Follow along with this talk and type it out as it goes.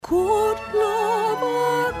Good love,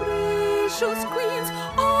 our gracious queens,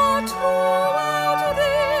 our true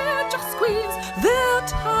and just queens, their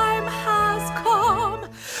time has come.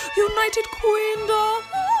 United Queendom.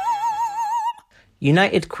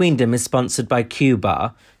 United Queendom is sponsored by Q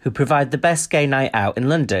Bar, who provide the best gay night out in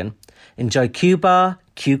London. Enjoy Q Bar,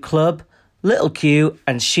 Q Club, Little Q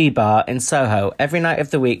and She Bar in Soho every night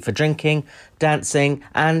of the week for drinking, dancing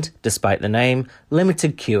and, despite the name,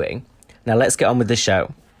 limited queuing. Now let's get on with the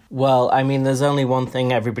show. Well, I mean, there's only one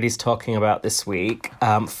thing everybody's talking about this week.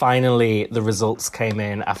 Finally, the results came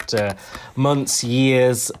in after months,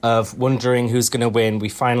 years of wondering who's going to win. We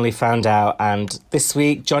finally found out, and this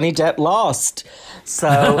week, Johnny Depp lost. So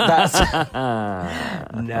that's...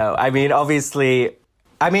 No, I mean, obviously...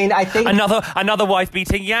 I mean, I think... Another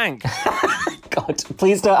wife-beating yank. God,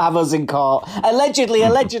 please don't have us in court. Allegedly.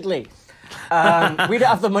 We don't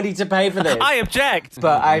have the money to pay for this. I object.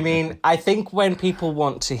 But, I mean, I think when people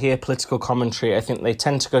want to hear political commentary, I think they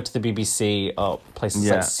tend to go to the BBC or places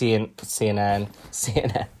like CNN.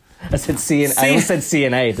 I said CNN. I almost said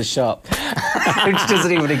CNA, the shop, which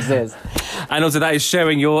doesn't even exist. And also, that is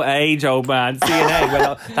showing your age, old man. CNA.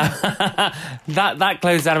 Well, that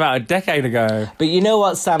closed down about a decade ago. But you know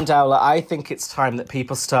what, Sam Dowler? I think it's time that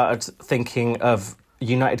people started thinking of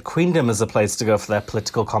United Queendom as a place to go for their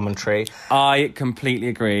political commentary. I completely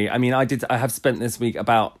agree. I mean, I have spent this week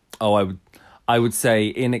about, I would say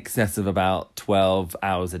in excess of about 12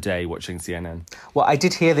 hours a day watching CNN. Well, I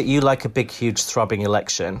did hear that you like a big, huge, throbbing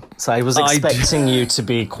election. So I was expecting you to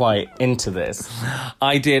be quite into this.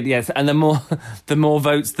 I did, yes. And the more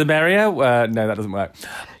votes, the merrier. No, that doesn't work.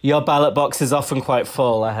 Your ballot box is often quite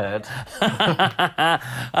full, I heard.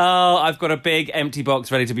 Oh, I've got a big empty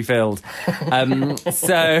box ready to be filled.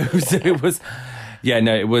 So it was... Yeah,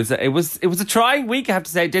 no, it was a trying week, I have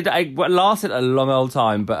to say. It lasted a long old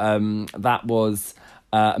time, but that was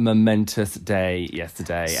a momentous day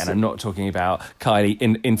yesterday. And I'm not talking about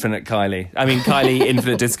Infinite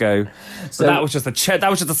Disco. So that was just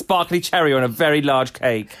a sparkly cherry on a very large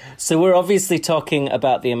cake. So we're obviously talking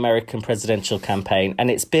about the American presidential campaign,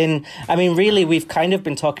 and it's been, I mean, really, we've kind of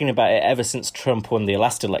been talking about it ever since Trump won the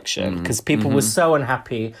last election, because people were so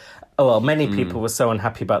unhappy. Well, many people were so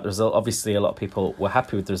unhappy about the result. Obviously, a lot of people were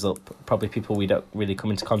happy with the result, probably people we don't really come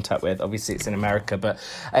into contact with. Obviously, it's in America, but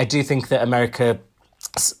I do think that America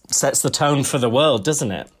sets the tone for the world,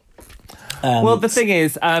 doesn't it? Well, the thing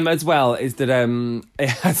is, as well, is that it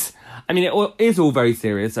has... I mean, it is all very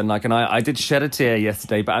serious, and I did shed a tear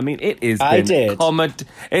yesterday, but I mean,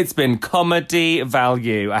 it's been comedy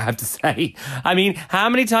value, I have to say. I mean, how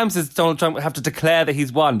many times does Donald Trump have to declare that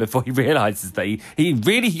he's won before he realises that you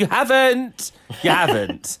haven't? You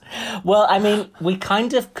haven't. Well, I mean, we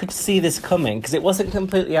kind of could see this coming, because it wasn't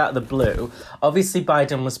completely out of the blue. Obviously,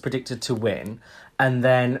 Biden was predicted to win. And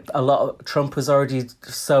then Trump was already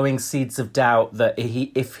sowing seeds of doubt that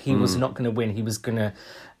if he was not going to win, he was going to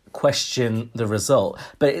question the result.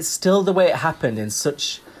 But it's still the way it happened, in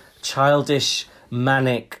such childish,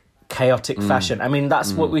 manic, chaotic fashion. I mean,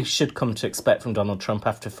 that's what we should come to expect from Donald Trump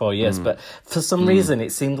after 4 years. But for some reason,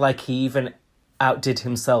 it seemed like he even outdid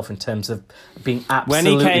himself in terms of being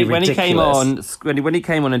absolutely ridiculous. When he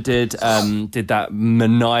came on and did that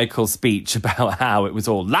maniacal speech about how it was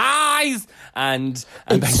all lies and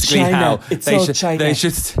basically China. how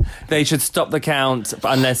they should stop the count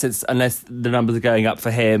unless the numbers are going up for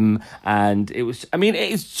him, and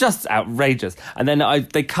it's just outrageous. And then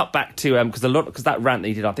they cut back to because that rant that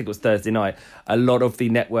he did, I think it was Thursday night, a lot of the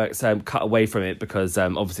networks cut away from it because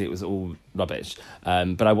obviously it was all rubbish.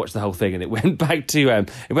 But I watched the whole thing, and it went back to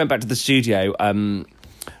the studio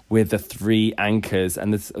with the three anchors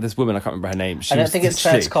and this woman, I can't remember her name. I don't think it's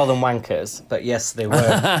fair to call them wankers, but yes, they were.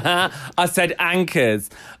 I said anchors,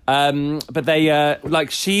 but they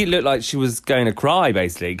she looked like she was going to cry.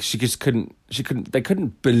 Basically, they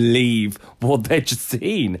couldn't believe what they'd just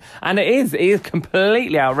seen, and it is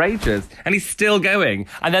completely outrageous. And he's still going,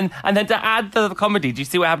 and then to add the comedy, do you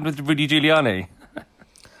see what happened with Rudy Giuliani?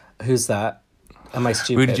 Who's that? Am I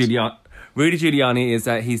stupid? Rudy Giuliani is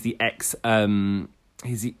he's the ex.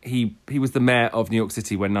 He was the mayor of New York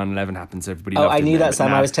City when 9/11 happened, so everybody loved him. I knew that,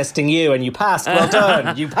 Sam. I was testing you, and you passed. Well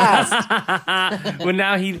done, you passed. Well,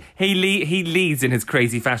 now he leads in his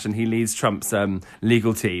crazy fashion. He leads Trump's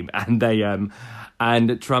legal team,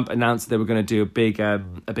 and Trump announced they were going to do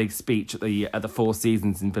a big speech at the Four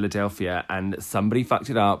Seasons in Philadelphia, and somebody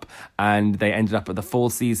fucked it up, and they ended up at the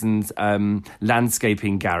Four Seasons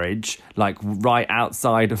landscaping garage, like right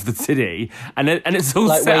outside of the city, and it's all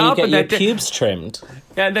like set where you up, get and your pubes trimmed.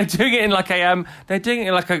 Yeah, they're doing it in like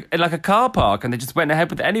a car park, and they just went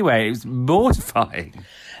ahead with it anyway. It was mortifying.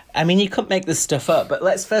 I mean, you couldn't make this stuff up, but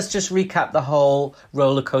let's first just recap the whole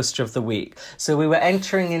roller coaster of the week. So we were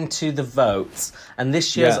entering into the votes, and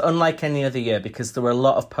this year's unlike any other year because there were a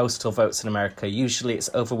lot of postal votes in America. Usually it's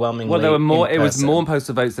overwhelmingly Well, there were more. in It was person. more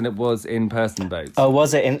postal votes than it was in-person votes. Oh,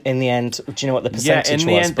 was it in the end? Do you know what the percentage was? Yeah, in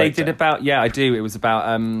the end, they breakdown? did about. Yeah, I do. It was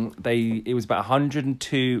about. It was about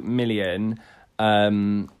 102 million.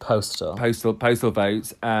 Postal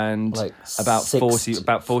votes and Like about 60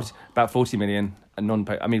 40 million I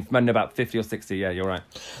mean, about 50 or 60. Yeah, you're right.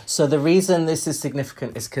 So the reason this is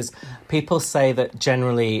significant is because people say that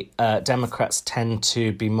generally Democrats tend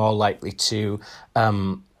to be more likely to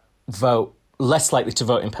less likely to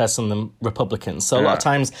vote in person than Republicans. So a lot of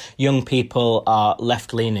times young people are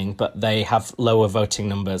left-leaning, but they have lower voting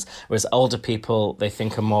numbers, whereas older people, they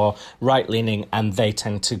think are more right-leaning and they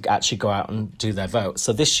tend to actually go out and do their vote.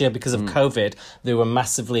 So this year, because of COVID, they were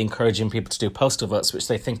massively encouraging people to do postal votes, which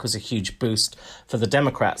they think was a huge boost for the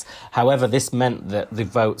Democrats. However, this meant that the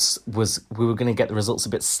votes we were going to get the results a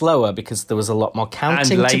bit slower because there was a lot more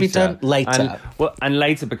counting to be done later. And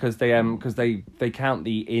later because they count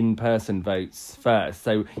the in-person votes first.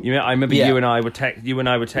 So I remember you and I were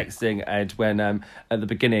texting, Ed, when at the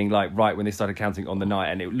beginning, like right when they started counting on the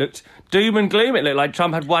night, and it looked doom and gloom. It looked like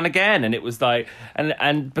Trump had won again, and it was like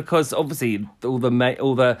and because obviously all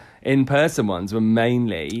the in-person ones were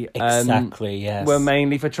mainly were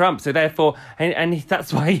mainly for Trump. So therefore, and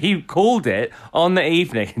that's why he called it on the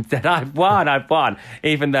evening and said, I've won,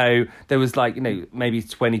 even though there was maybe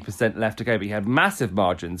 20% left to go, but he had massive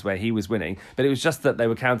margins where he was winning. But it was just that they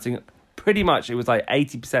were counting. Pretty much, it was like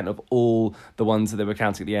 80% of all the ones that they were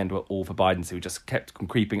counting at the end were all for Biden, so he just kept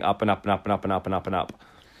creeping up and up and up and up and up and up and up.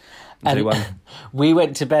 And we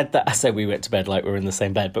went to bed. I say we went to bed like we were in the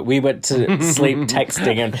same bed, but we went to sleep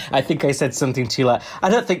texting, and I think I said something to you like,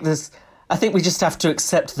 I think we just have to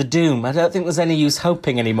accept the doom. I don't think there's any use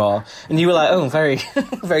hoping anymore. And you were like, oh, very,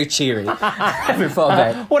 very cheery before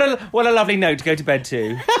bed. What a lovely note to go to bed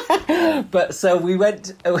to. But so we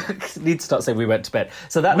went. Need to start saying we went to bed.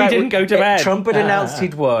 So that we night didn't go to bed. Trump had announced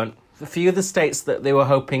he'd won. A few of the states that they were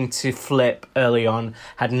hoping to flip early on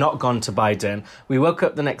had not gone to Biden. We woke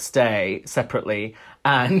up the next day separately,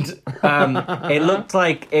 and it looked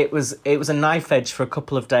like it was a knife edge for a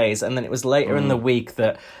couple of days, and then it was later in the week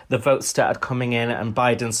that the votes started coming in and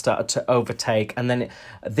Biden started to overtake, and then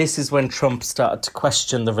this is when Trump started to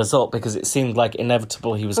question the result because it seemed like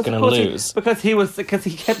inevitable he was going to lose. Because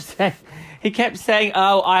he kept saying,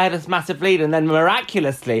 oh, I had a massive lead, and then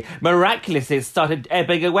miraculously it started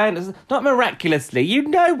ebbing away. Not miraculously. You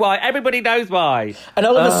know why. Everybody knows why. And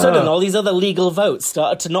all of a sudden, all these other legal votes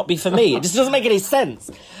started to not be for me. It just doesn't make any sense.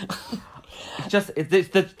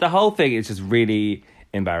 The whole thing is just really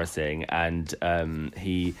embarrassing. And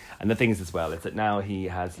the thing is as well is that now he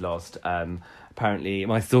has lost. Apparently,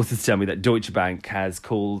 my sources tell me that Deutsche Bank has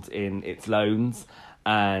called in its loans.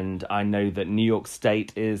 And I know that New York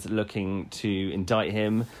State is looking to indict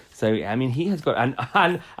him. So, I mean, he has got...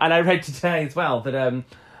 And I read today as well that...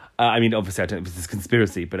 I mean, obviously, I don't know if this is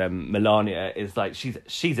conspiracy, but Melania is like,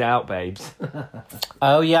 she's out, babes.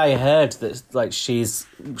 Oh, yeah, I heard that, like, she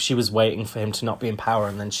was waiting for him to not be in power,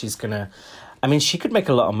 and then she's going to... I mean, she could make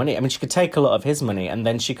a lot of money. I mean, she could take a lot of his money, and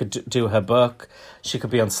then she could do her book. She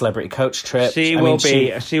could be on celebrity coach trips. She'll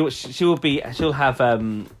have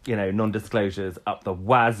non-disclosures up the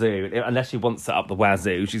wazoo. Unless she wants it up the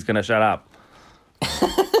wazoo, she's going to shut up.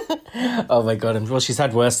 Oh my god! Well, she's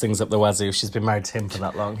had worse things up the wazoo. She's been married to him for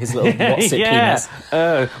that long. His little what's it penis.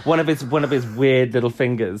 One of his weird little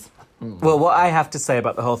fingers. Well, what I have to say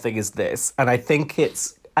about the whole thing is this, and I think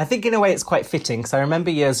in a way it's quite fitting, because I remember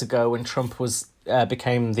years ago when Trump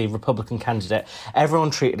became the Republican candidate, everyone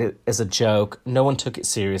treated it as a joke. No one took it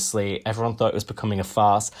seriously. Everyone thought it was becoming a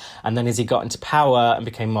farce. And then as he got into power and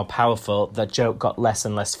became more powerful, the joke got less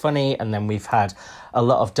and less funny. And then we've had a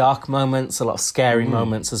lot of dark moments, a lot of scary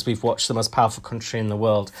moments as we've watched the most powerful country in the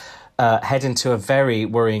world head into a very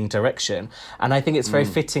worrying direction. And I think it's very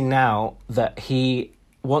fitting now that he...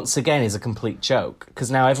 once again, is a complete joke,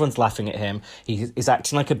 because now everyone's laughing at him. He's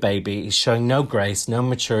acting like a baby. He's showing no grace, no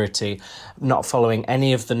maturity, not following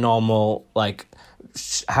any of the normal, like,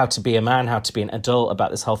 how to be a man, how to be an adult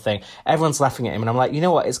about this whole thing. Everyone's laughing at him, and I'm like, you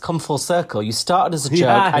know what? It's come full circle. You started as a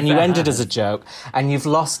joke, and you ended as a joke, and you've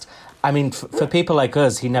lost... I mean, for people like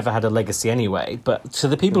us, he never had a legacy anyway. But to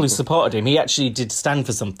the people who supported him, he actually did stand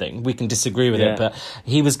for something. We can disagree with it, but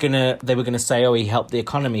they were gonna say, oh, he helped the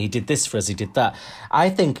economy, he did this for us, he did that. I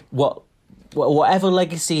think whatever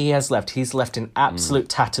legacy he has left, he's left in absolute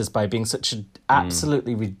tatters by being such an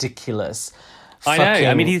absolutely ridiculous I know.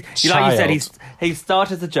 I mean, like you said, child. he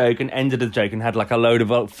started as a joke and ended as a joke and had like a load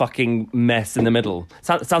of fucking mess in the middle.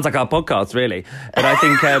 Sounds like our podcast, really. But I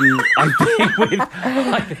think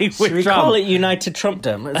with Should we Trump, call it United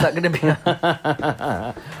Trumpdom? Is that going to be?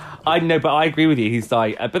 I know, but I agree with you. He's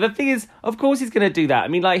like, but the thing is, of course, he's going to do that. I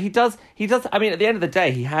mean, like he does. I mean, at the end of the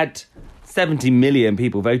day, he had 70 million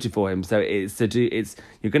people voted for him, so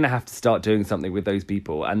you're going to have to start doing something with those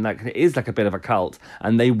people, and that it is like a bit of a cult,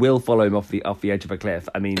 and they will follow him off the edge of a cliff.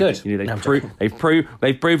 I mean, Good. You know, they've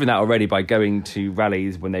proven that already by going to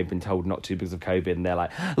rallies when they've been told not to because of COVID, and they're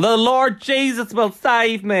like, the Lord Jesus will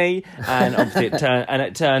save me, and obviously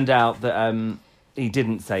it turned out that he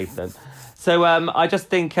didn't save them. So I just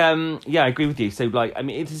think, I agree with you. So like, I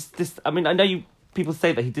mean, it is this. I mean, I know people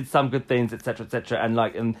say that he did some good things, etc.,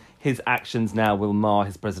 and his actions now will mar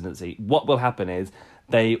his presidency. What will happen is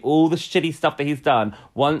all the shitty stuff that he's done,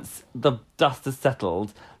 once the dust has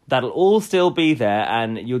settled, that'll all still be there,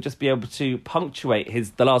 and you'll just be able to punctuate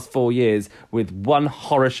the last 4 years with one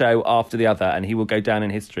horror show after the other, and he will go down in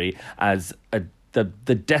history as the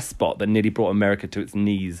despot that nearly brought America to its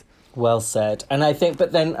knees. Well said. And I think,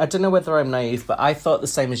 but then, I don't know whether I'm naive, but I thought the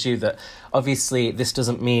same as you, that obviously this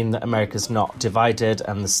doesn't mean that America's not divided,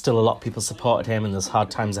 and there's still a lot of people supported him, and there's hard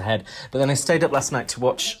times ahead. But then I stayed up last night to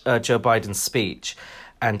watch Joe Biden's speech,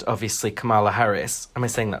 and obviously Kamala Harris. Am I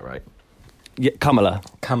saying that right? Yeah,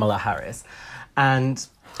 Kamala Harris. And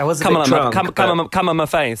I was a bit drunk. Come on my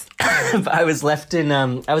face. But I was left in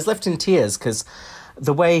tears, because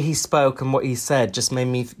the way he spoke and what he said just made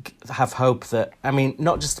me have hope that, I mean,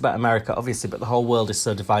 not just about America, obviously, but the whole world is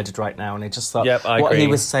so divided right now. And I just thought what he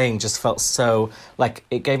was saying just felt so, like,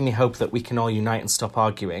 it gave me hope that we can all unite and stop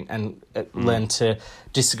arguing and learn to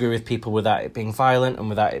disagree with people without it being violent and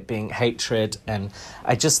without it being hatred. And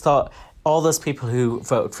I just thought all those people who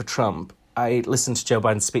voted for Trump, I listened to Joe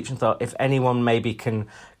Biden's speech and thought if anyone maybe can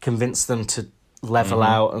convince them to level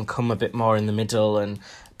out and come a bit more in the middle and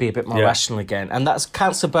be a bit more rational again. And that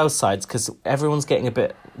counts for both sides, because everyone's getting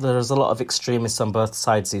there's a lot of extremists on both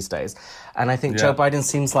sides these days. And I think Joe Biden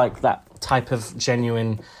seems like that type of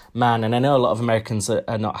genuine man. And I know a lot of Americans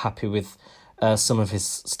are not happy with some of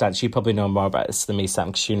his stance. You probably know more about this than me, Sam,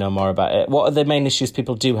 because you know more about it. What are the main issues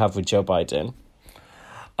people do have with Joe Biden?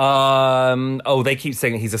 They keep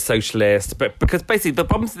saying he's a socialist, but because basically the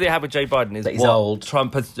problems that they have with Joe Biden is that he's old.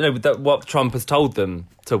 What Trump has told them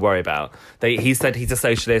to worry about. He said he's a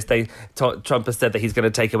socialist. Trump has said that he's going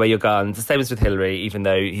to take away your guns. The same as with Hillary, even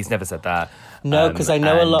though he's never said that. No, because I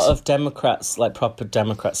know a lot of Democrats, like proper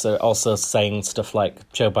Democrats, are also saying stuff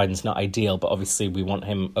like Joe Biden's not ideal, but obviously we want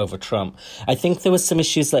him over Trump. I think there was some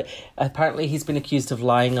issues, like apparently he's been accused of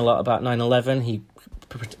lying a lot about 9/11.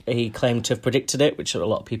 He claimed to have predicted it, which a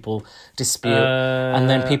lot of people dispute. And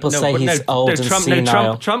then people say he's old and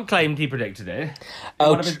senile. Trump claimed he predicted it in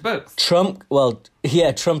one of his books. Trump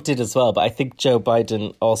did as well. But I think Joe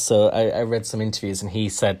Biden also, I read some interviews and he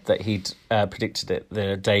said that he'd predicted it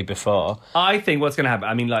the day before. I think what's going to happen,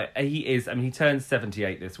 I mean, like, he turns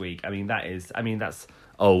 78 this week. I mean, that's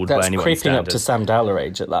old by anyone's creeping standards. up to Sam Dowler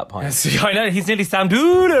age at that point. Yes, I know, he's nearly Sam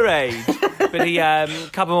Dowler age. But he,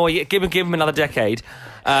 couple more years, give him another decade,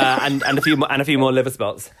 and a few more liver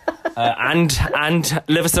spots, and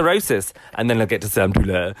liver cirrhosis, and then he'll get to Sam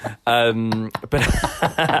Dowler. But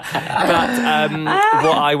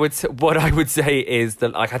what I would say is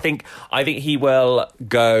that, like, I think he will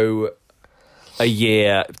go a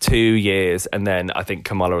year, 2 years, and then I think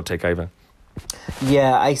Kamala will take over.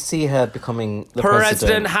 Yeah, I see her becoming the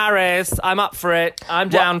president. Harris, I'm up for it. I'm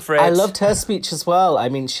down for it. I loved her speech as well. I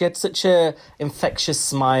mean, she had such a infectious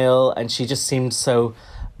smile, and she just seemed so,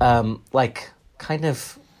 kind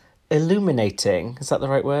of illuminating. Is that the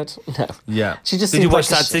right word? No. Yeah. She just Did you watch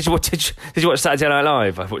Saturday Night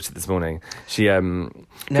Live? I watched it this morning.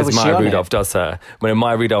 Because Maya Rudolph does her. When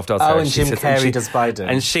Maya Rudolph does her. Oh, and Jim Carrey does Biden.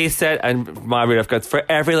 And she said, and Maya Rudolph goes, for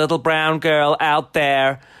every little brown girl out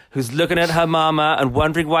there who's looking at her mama and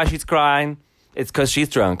wondering why she's crying, it's because she's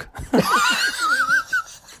drunk.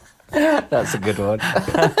 That's a good one.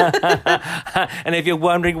 And if you're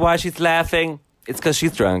wondering why she's laughing, it's because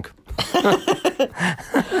she's drunk. But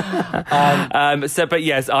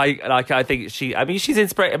yes, I think she's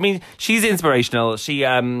inspirational.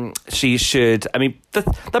 She should. I mean,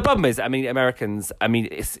 the problem is, I mean, Americans. I mean,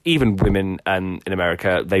 it's even women in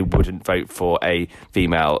America, they wouldn't vote for a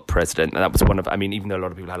female president, and that was one of. I mean, even though a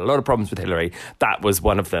lot of people had a lot of problems with Hillary, that was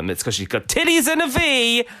one of them. It's because she's got titties and a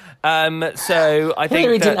V. So I think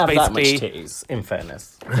Hillary didn't have that much basically titties. In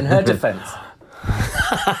fairness, in her defence.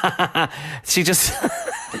 she just.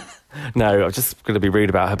 No, I'm just going to be rude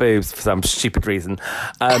about her boobs for some stupid reason.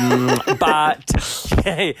 But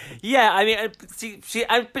yeah, I mean,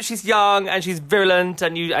 but she's young and she's virulent,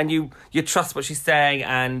 and you trust what she's saying,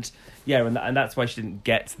 and yeah, and that's why she didn't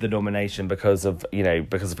get the nomination because of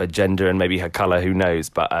her gender and maybe her colour. Who knows?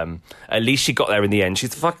 But at least she got there in the end. She's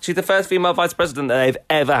the first female vice president that they've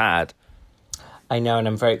ever had. I know, and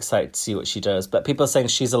I'm very excited to see what she does. But people are saying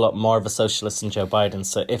she's a lot more of a socialist than Joe Biden.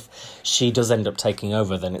 So if she does end up taking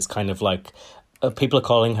over, then it's kind of like... people are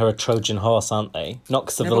calling her a Trojan horse, aren't they? Not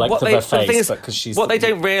because of the length of her face, but because she's... What they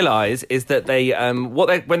don't realise is that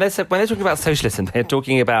when they're talking about socialism, they're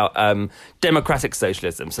talking about democratic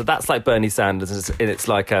socialism. So that's like Bernie Sanders, and it's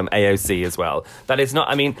like AOC as well. That is not...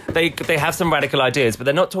 I mean, they have some radical ideas, but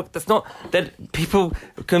they're not... people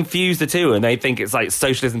confuse the two, and they think it's like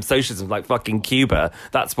socialism, like fucking Cuba.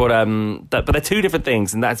 That's what... but they're two different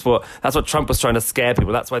things, and that's what Trump was trying to scare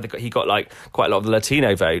people. That's why he got like quite a lot of the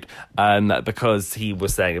Latino vote, because he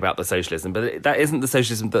was saying about the socialism, but that isn't the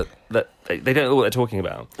socialism that they don't know what they're talking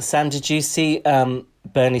about. Sam, did you see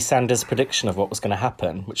Bernie Sanders' prediction of what was going to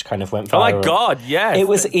happen, which kind of went viral? Oh my God, yes. It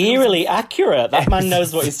was eerily accurate. That man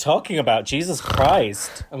knows what he's talking about. Jesus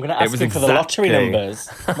Christ. I'm going to ask him for the lottery numbers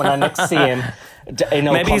when I next see him in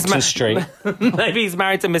Old Compton Street. Maybe he's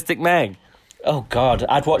married to Mystic Meg. Oh, God,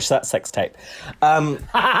 I'd watch that sex tape. So would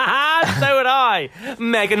I.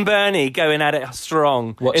 Meg and Bernie going at it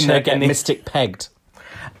strong. Watching her get Mystic pegged.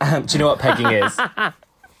 Do you know what pegging is?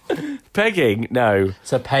 Pegging? No.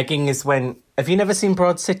 So pegging is when... Have you never seen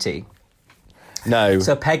Broad City? No.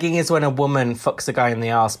 So pegging is when a woman fucks a guy in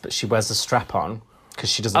the arse, but she wears a strap on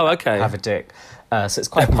because she doesn't have a dick. So it's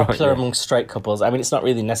quite popular among straight couples. I mean, it's not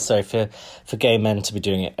really necessary for gay men to be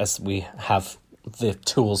doing it, as we have the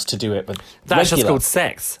tools to do it. But that's just called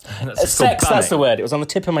sex. That's the word. It was on the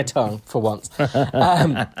tip of my tongue for once.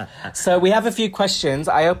 So we have a few questions.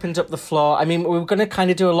 I opened up the floor. I mean, we were going to kind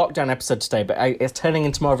of do a lockdown episode today, but it's turning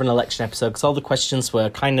into more of an election episode because all the questions were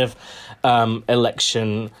kind of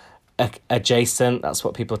election adjacent. That's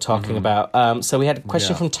what people are talking about. So we had a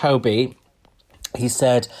question from Toby. He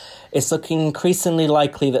said, it's looking increasingly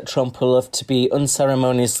likely that Trump will have to be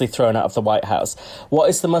unceremoniously thrown out of the White House. What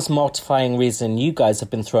is the most mortifying reason you guys have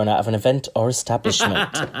been thrown out of an event or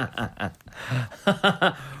establishment?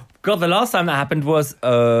 God, the last time that happened was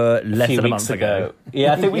less than a month ago.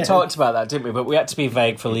 Yeah, I think we talked about that, didn't we? But we had to be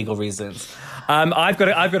vague for legal reasons. I've got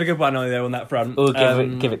a good one on that front. Oh,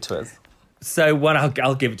 give it to us. So one,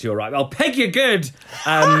 I'll give it to you, all right. I'll peg you good.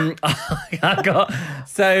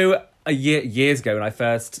 Years ago when I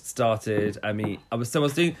first started, I was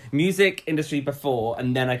doing music industry before,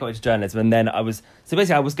 and then I got into journalism, and then I was going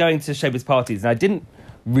to showbiz parties, and I didn't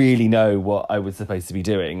really know what I was supposed to be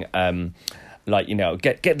doing.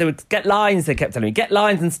 Get lines. They kept telling me get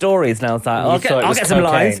lines and stories, and I was like, I'll get some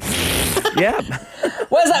lines. Yeah.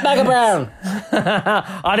 Where's that bag of brown?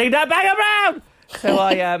 I need that bag of brown. So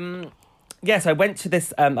I went to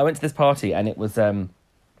this party, and it was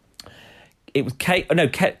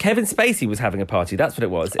Kevin Spacey was having a party. That's what it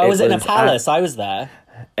was. Oh, was it in a palace? I was there.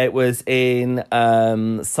 It was in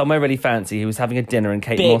somewhere really fancy. He was having a dinner, and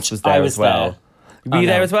Kate Moss was there as well. Were you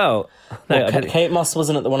there as well? No, Kate Moss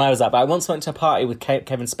wasn't at the one I was at, but I once went to a party with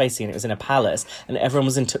Kevin Spacey, and it was in a palace, and everyone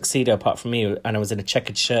was in tuxedo apart from me, and I was in a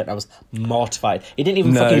checkered shirt, and I was mortified. He didn't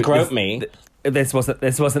even fucking grope me. This wasn't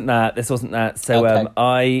that. So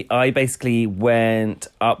okay. I basically went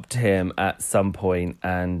up to him at some point,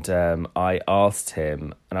 and I asked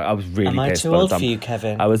him, and I was really pissed. Am I too old for you,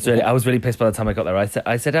 Kevin? I was really pissed by the time I got there.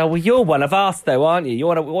 I said, oh well, you're one of us though, aren't you? You're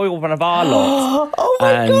one of our lot. Oh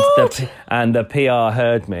my God! And the PR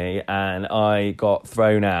heard me, and I got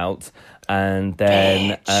thrown out. And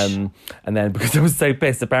then, because I was so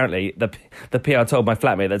pissed, apparently the PR told my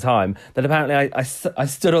flatmate at the time that apparently I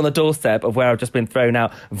stood on the doorstep of where I've just been thrown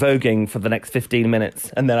out, voguing for the next 15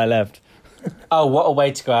 minutes, and then I left. Oh, what a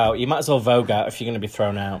way to go out! You might as well vogue out if you're going to be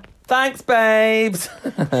thrown out. Thanks, babes.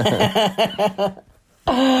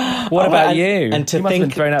 What about you? And to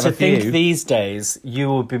think these days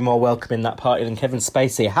you would be more welcome in that party than Kevin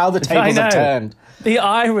Spacey. How the tables have turned. The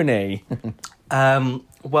irony.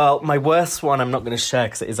 Well, my worst one I'm not going to share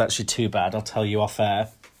because it is actually too bad. I'll tell you off air.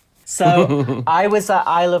 So, I was at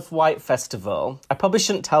Isle of Wight Festival. I probably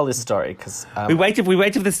shouldn't tell this story because... We waited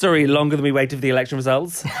for this story longer than we waited for the election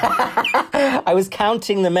results. I was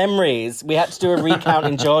counting the memories. We had to do a recount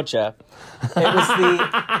in Georgia.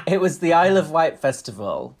 It was the Isle of Wight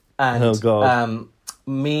Festival. And, oh, God.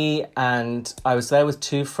 me and I was there with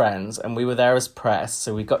two friends, and we were there as press.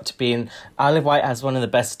 So we got to be in. Isle of Wight has one of the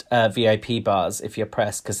best VIP bars if you're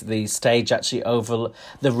press, because the stage actually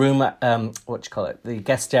the room. What do you call it? The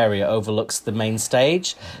guest area overlooks the main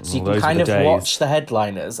stage, so you can kind of watch the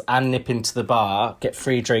headliners and nip into the bar, get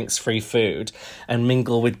free drinks, free food, and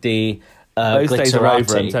mingle with the. Those days are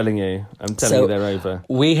over, I'm telling you. They're over.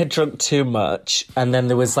 We had drunk too much, and then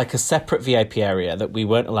there was like a separate VIP area that we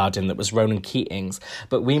weren't allowed in that was Ronan Keating's.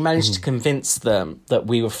 But we managed to convince them that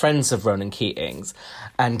we were friends of Ronan Keating's.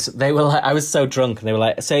 And they were like, I was so drunk, and they were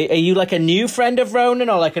like, so are you like a new friend of Ronan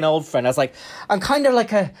or like an old friend? I was like, I'm kind of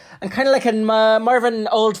like more of an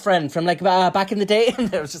old friend from like back in the day.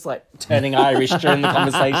 And it was just like turning Irish during the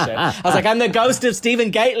conversation. I was like, I'm the ghost of Stephen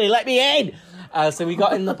Gately, let me in. So we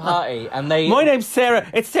got in the party, and they. My name's Sarah.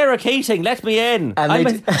 It's Sarah Keating. Let me in. I'm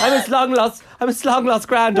his long lost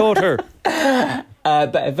granddaughter.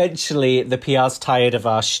 But eventually, the PR's tired of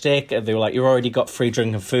our shtick, and they were like, "You already got free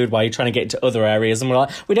drink and food. Why are you trying to get into other areas?" And we're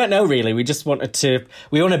like, "We don't know really. We just wanted to.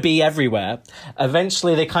 We want to be everywhere."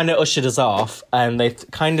 Eventually, they kind of ushered us off, and they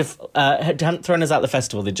kind of hadn't thrown us out the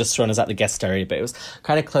festival. They'd just thrown us out the guest area, but it was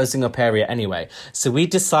kind of closing up area anyway. So we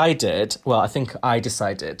decided. Well, I think I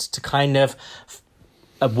decided to kind of.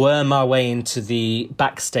 Worm our way into the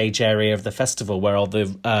backstage area of the festival where all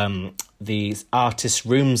the artist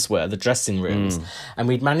rooms were, the dressing rooms. And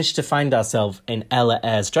we'd managed to find ourselves in Ella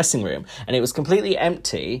Eyre's dressing room, and it was completely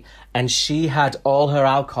empty, and she had all her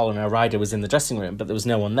alcohol, and her rider was in the dressing room, but there was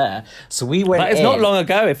no one there. So we went That is not long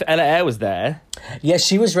ago if Ella Eyre was there. Yeah,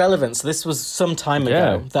 she was relevant, so this was some time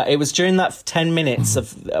ago. That it was during that 10 minutes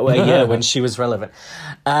of a year when she was relevant.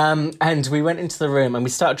 And we went into the room, and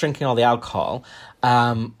we started drinking all the alcohol.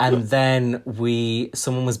 And then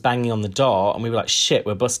someone was banging on the door, and we were like, shit,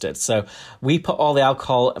 we're busted. So we put all the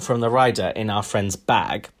alcohol from the rider in our friend's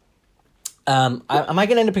bag. Am I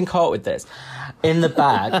going to end up in court with this? In the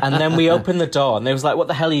bag, and then we opened the door, and they was like, what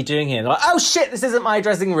the hell are you doing here? And they're like, oh shit, this isn't my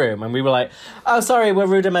dressing room. And we were like, oh sorry, we're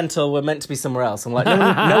rudimental, we're meant to be somewhere else. I'm like,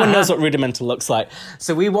 no one knows what rudimental looks like.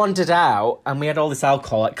 So we wandered out, and we had all this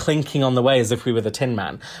alcohol like clinking on the way as if we were the Tin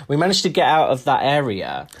Man. We managed to get out of that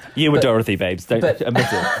area. You were Dorothy, babes, don't admit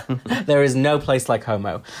it. There is no place like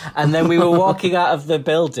Homo. And then we were walking out of the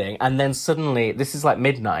building, and then suddenly, this is like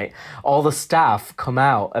midnight, all the staff come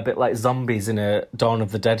out a bit like zombies in a Dawn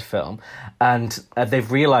of the Dead film, and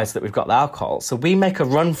they've realised that we've got the alcohol. So we make a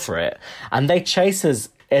run for it, and they chase us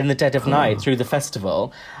in the dead of night through the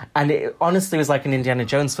festival. And it honestly was like an Indiana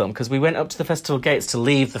Jones film, because we went up to the festival gates to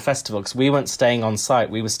leave the festival, because we weren't staying on site.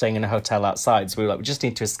 We were staying in a hotel outside. So we were like, we just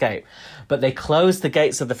need to escape. But they closed the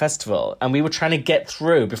gates of the festival, and we were trying to get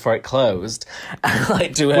through before it closed. And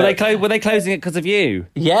like, were they closing it because of you?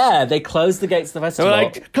 Yeah, they closed the gates of the festival. They were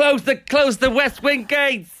like, close the West Wing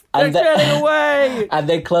gates. They're running away! And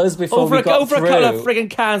they closed before we got through. Over a couple of friggin'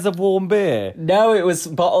 cans of warm beer. No, it was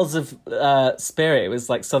bottles of spirit. It was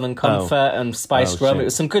like Southern Comfort and spiced rum. Shit. It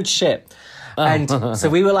was some good shit. And so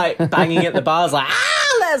we were like banging at the bars like,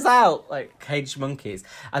 let us out! Like caged monkeys.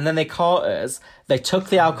 And then they caught us. They took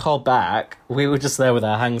the alcohol back. We were just there with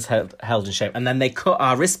our hands held in shame. And then they cut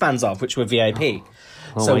our wristbands off, which were VIP.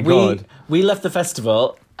 So we left the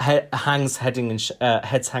festival, heads hanging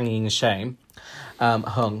in shame.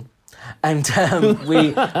 Hung. And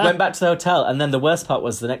we went back to the hotel, and then the worst part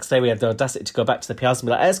was the next day we had the audacity to go back to the PRs and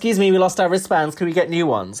be like, excuse me, we lost our wristbands, can we get new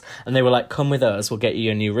ones? And they were like, come with us, we'll get you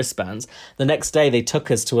your new wristbands. The next day they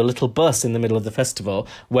took us to a little bus in the middle of the festival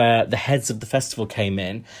where the heads of the festival came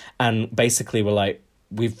in and basically were like,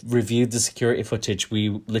 we've reviewed the security footage. We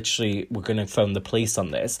literally were going to phone the police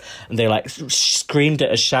on this. And they like screamed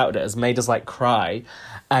at us, shouted at us, made us like cry.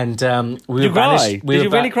 And we were banished. Did you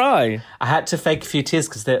really cry? I had to fake a few tears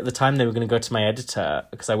because at the time they were going to go to my editor,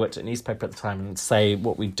 because I worked at a newspaper at the time, and say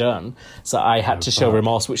what we'd done. So I had to show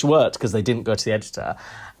remorse, which worked because they didn't go to the editor.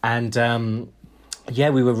 And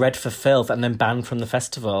we were read for filth and then banned from the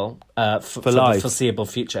festival for the foreseeable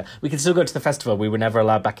future. We could still go to the festival. We were never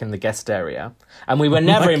allowed back in the guest area. And we were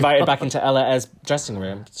never invited back into Ella Eyre's dressing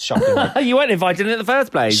room, shockingly. You weren't invited in the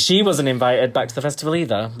first place. She wasn't invited back to the festival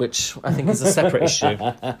either, which I think is a separate issue.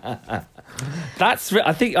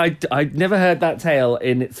 I think I'd never heard that tale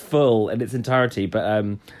in its entirety,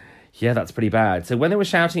 but that's pretty bad. So when they were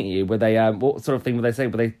shouting at you, were they, what sort of thing were they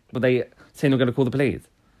saying? Were they saying they were going to call the police?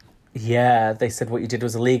 Yeah, they said what you did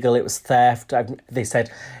was illegal, it was theft. They said,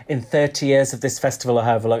 in 30 years of this festival, or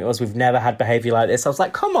however long it was, we've never had behaviour like this. I was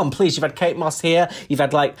like, come on, please, you've had Kate Moss here, you've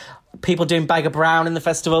had, like, people doing Bag of Brown in the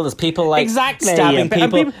festival, there's people, like, stabbing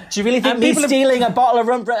people. Do you really think me stealing a bottle of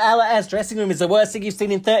rum from Ella Eyre's dressing room is the worst thing you've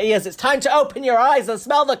seen in 30 years? It's time to open your eyes and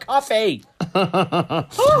smell the coffee!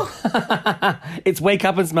 It's wake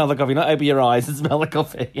up and smell the coffee, not open your eyes and smell the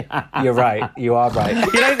coffee. You're right. You are right.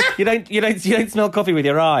 You don't smell coffee with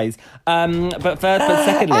your eyes. But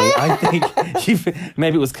secondly, I think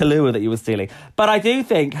maybe it was Kahlua that you were stealing. But I do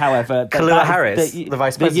think, however, Kahlua Harris, the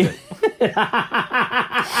vice president.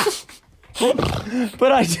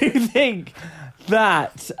 But I do think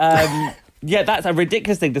that. Yeah, that's a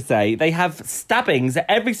ridiculous thing to say. They have stabbings at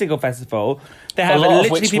every single festival. They have A lot of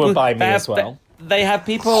literally which people were by me as well. They have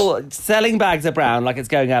people selling bags of brown like it's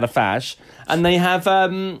going out of fash, and they have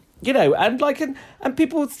and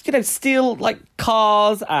people steal like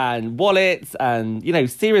cars and wallets and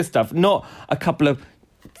serious stuff, not a couple of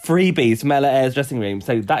freebies from Ella Eyre's dressing room.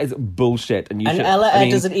 So that is bullshit. And Ella Eyre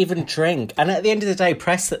doesn't even drink. And at the end of the day,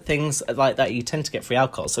 press at things like that, you tend to get free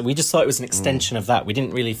alcohol. So we just thought it was an extension of that. We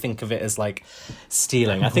didn't really think of it as like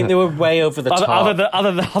stealing. I think they were way over the top. Other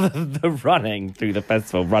than the running through the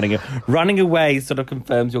festival, running away sort of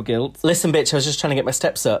confirms your guilt. Listen, bitch, I was just trying to get my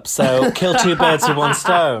steps up. So kill two birds with one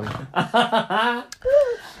stone.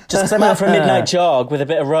 Just because I'm out for a midnight jog with a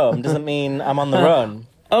bit of rum doesn't mean I'm on the run.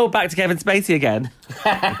 Oh, back to Kevin Spacey again.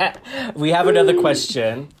 We have another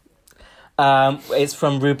question. It's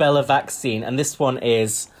from Rubella Vaccine, and this one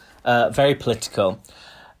is very political.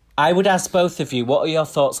 I would ask both of you, what are your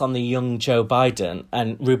thoughts on the young Joe Biden?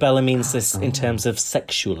 And Rubella means this in terms of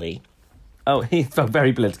sexually. Oh, he's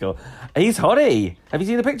very political. He's hottie. Have you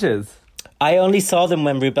seen the pictures? I only saw them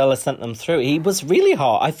when Rubella sent them through. He was really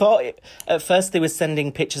hot. I thought at first they were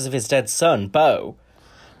sending pictures of his dead son, Beau.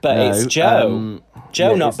 But no, it's Joe.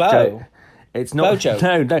 Joe, not Beau. Joe. It's not Bojo.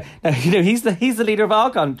 No. He's the leader of our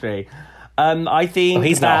country. I think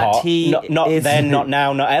he's that not hot. He not is, then, not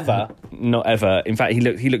now, not ever. Not ever. In fact, he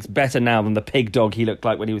looks better now than the pig dog he looked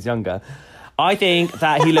like when he was younger. I think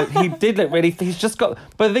that he did look really. He's just got.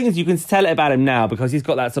 But the thing is, you can tell it about him now because he's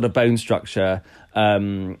got that sort of bone structure.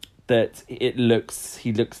 That he looks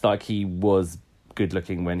like he was good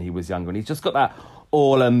looking when he was younger, and he's just got that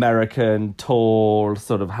all-American, tall,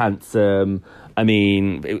 sort of handsome. I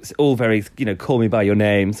mean, it's all very, call me by your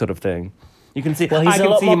name sort of thing. You can see. Well, I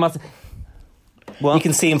can see him. You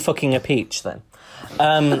can see him fucking a peach then.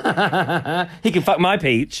 He can fuck my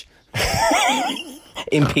peach.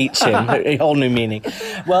 Impeach him. A whole new meaning.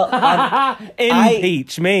 Well,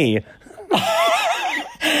 impeach me.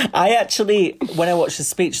 I actually, when I watched the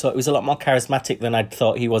speech, thought he was a lot more charismatic than I'd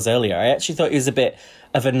thought he was earlier. I actually thought he was a bit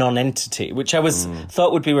of a non-entity, which I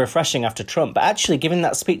thought would be refreshing after Trump. But actually, given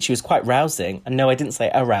that speech, he was quite rousing. And no, I didn't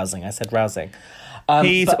say arousing. I said rousing.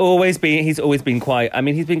 He's always been quite. I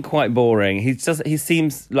mean, he's been quite boring. He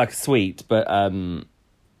seems like sweet, but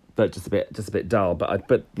just a bit dull.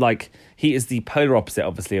 But like he is the polar opposite,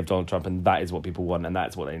 obviously, of Donald Trump, and that is what people want, and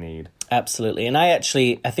that's what they need. Absolutely. And I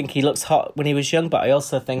think he looks hot when he was young, but I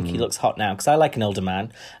also think he looks hot now because I like an older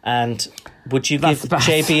man. And would you give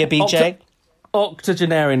JB a BJ?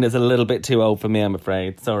 Octogenarian is a little bit too old for me, I'm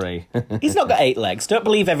afraid. Sorry. He's not got 8 legs. Don't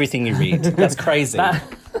believe everything you read. That's crazy.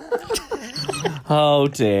 Oh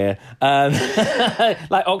dear.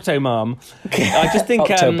 Like Octomom. I just think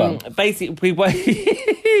basically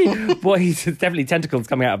he's definitely tentacles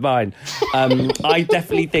coming out of mine. I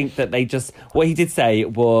definitely think that what he did say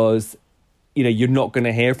was, you're not going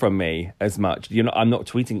to hear from me as much. I'm not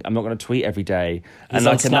tweeting. I'm not going to tweet every day. He's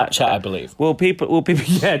on Snapchat, I believe. Well, people,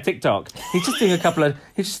 yeah, TikTok. He's just doing a couple of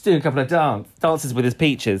dances with his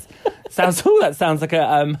peaches. That sounds like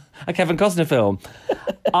a Kevin Costner film.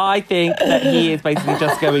 I think that he is basically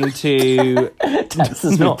just going to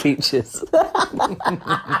dances with peaches.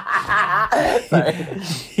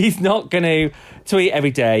 He's not going to tweet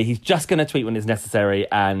every day. He's just going to tweet when it's necessary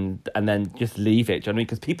and then just leave it. Do you know what I mean?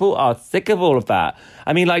 Because people are sick of all of that.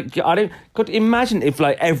 I mean, like, could imagine if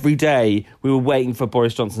like every day we were waiting for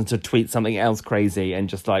Boris Johnson to tweet something else crazy and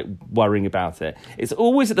just like worrying about it. It's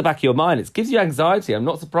always at the back of your mind. It gives you anxiety. I'm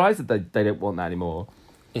not surprised that they don't want that anymore.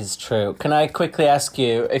 It's true. Can I quickly ask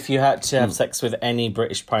you, if you had to have sex with any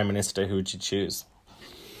British Prime Minister, who would you choose?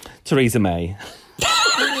 Theresa May.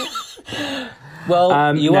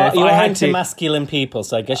 Well, you are into masculine people,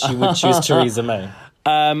 so I guess you would choose Theresa May.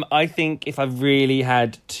 I think if I really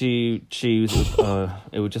had to choose,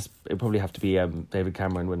 it would probably have to be David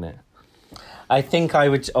Cameron, wouldn't it? I think I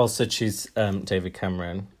would also choose David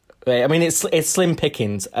Cameron. I mean, it's slim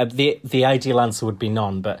pickings. The ideal answer would be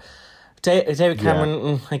none, but David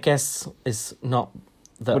Cameron, I guess, is not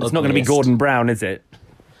the But it's not going to be Gordon Brown, is it?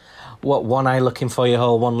 What, one eye looking for your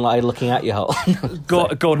hole, one eye looking at your hole?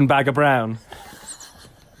 Gordon Bagger Brown.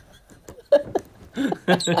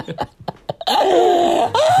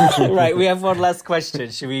 Right, we have one last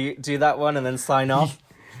question. Should we do that one and then sign off?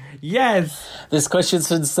 Yes. This question's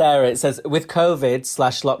from Sarah. It says, with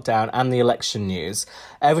COVID/lockdown and the election news,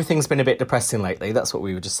 everything's been a bit depressing lately. That's what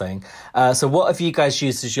we were just saying. So what have you guys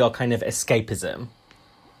used as your kind of escapism?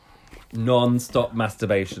 Non-stop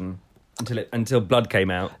masturbation until blood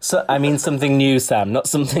came out. So I mean something new, Sam, not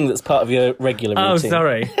something that's part of your regular routine. Oh,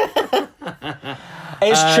 sorry.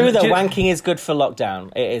 It's true that wanking is good for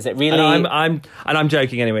lockdown. It is. It really. And I'm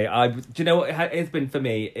joking anyway. Do you know what it's been for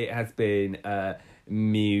me? It has been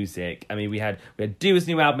music. I mean, we had Dua's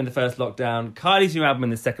new album in the first lockdown, Kylie's new album in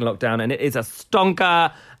the second lockdown, and it is a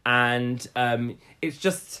stonker. And it's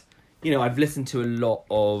just, I've listened to a lot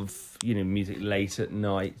of music late at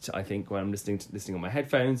night. I think when I'm listening on my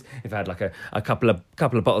headphones, if I had like a couple of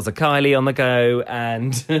bottles of Kylie on the go,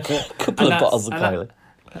 and couple of bottles of Kylie.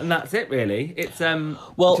 And that's it, really. It's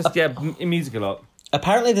music a lot.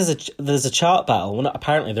 Apparently, there's a chart battle. Well, not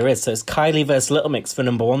apparently there is. So it's Kylie versus Little Mix for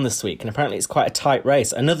number one this week, and apparently it's quite a tight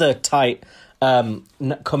race. Another tight,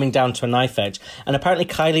 coming down to a knife edge. And apparently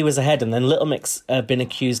Kylie was ahead, and then Little Mix been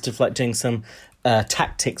accused of like doing some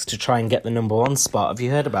tactics to try and get the number one spot. Have you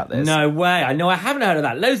heard about this? No way. I haven't heard of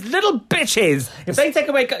that. Those little bitches. If they take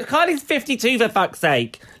away... Kylie's 52, for fuck's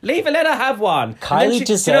sake. Let her have one. Kylie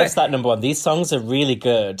deserves that number one. These songs are really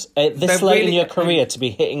good. This late in your career to be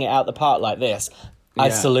hitting it out the park like this, I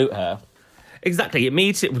salute her. Exactly.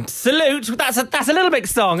 Me too. Salute. That's a Little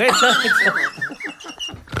Mix song. You're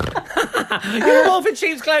a wolf in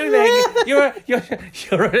sheep's clothing. You're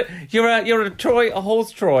a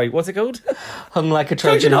horse Troy. What's it called? Hung like a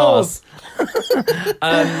Trojan horse. No.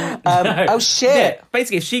 Oh shit! Yeah,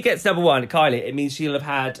 basically, if she gets number one, Kylie, it means she'll have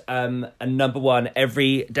had a number one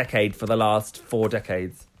every decade for the last 4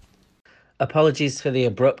 decades. Apologies for the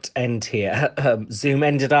abrupt end here. Zoom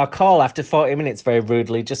ended our call after 40 minutes very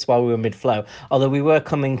rudely, just while we were mid-flow. Although we were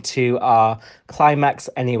coming to our climax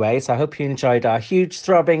anyway, so I hope you enjoyed our huge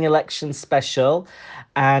throbbing election special.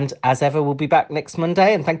 And as ever, we'll be back next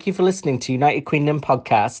Monday. And thank you for listening to United Queendom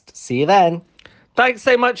Podcast. See you then. Thanks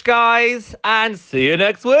so much, guys, and see you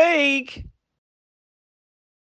next week.